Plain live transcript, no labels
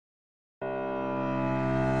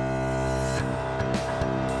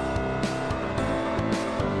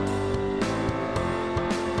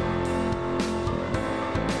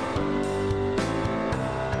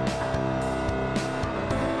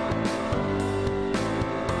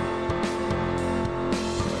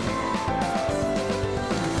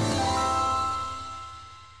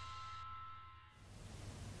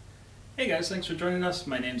guys, thanks for joining us.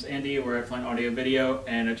 My name's Andy, we're at FlintAudioVideo,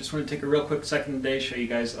 and I just want to take a real quick second today to show you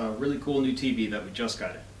guys a really cool new TV that we just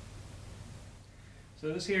got in.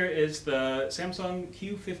 So this here is the Samsung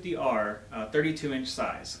Q50R 32-inch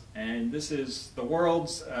size, and this is the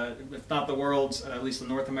world's, if not the world's, at least the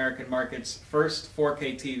North American market's first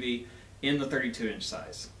 4K TV in the 32-inch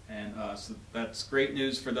size. And so that's great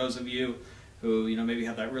news for those of you who maybe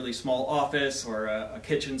have that really small office or a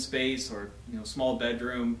kitchen space or small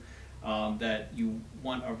bedroom that you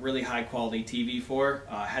want a really high quality TV for.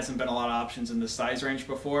 Hasn't been a lot of options in this size range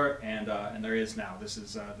before, and there is now. This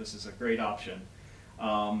is a great option.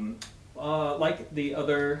 Like the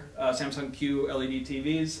other Samsung QLED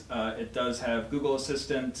TVs, it does have Google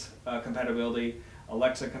Assistant compatibility,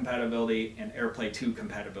 Alexa compatibility, and AirPlay 2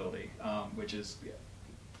 compatibility, which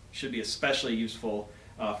should be especially useful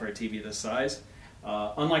for a TV this size.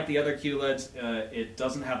 Unlike the other QLEDs, it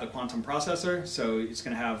doesn't have the quantum processor, so it's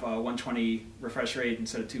going to have 120 refresh rate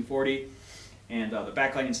instead of 240, and the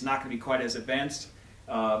backlighting is not going to be quite as advanced,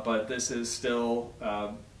 but this is still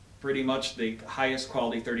pretty much the highest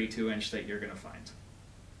quality 32-inch that you're going to find.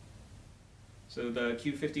 So the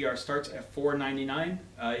Q50R starts at $499.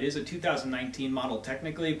 It is a 2019 model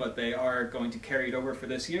technically, but they are going to carry it over for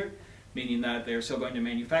this year, meaning that they're still going to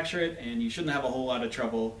manufacture it, and you shouldn't have a whole lot of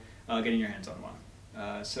trouble getting your hands on one.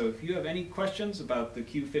 So if you have any questions about the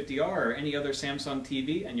Q50R or any other Samsung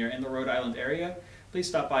TV and you're in the Rhode Island area, please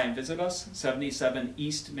stop by and visit us, 77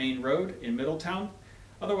 East Main Road in Middletown.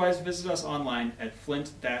 Otherwise, visit us online at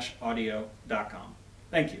flint-audio.com.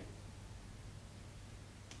 Thank you.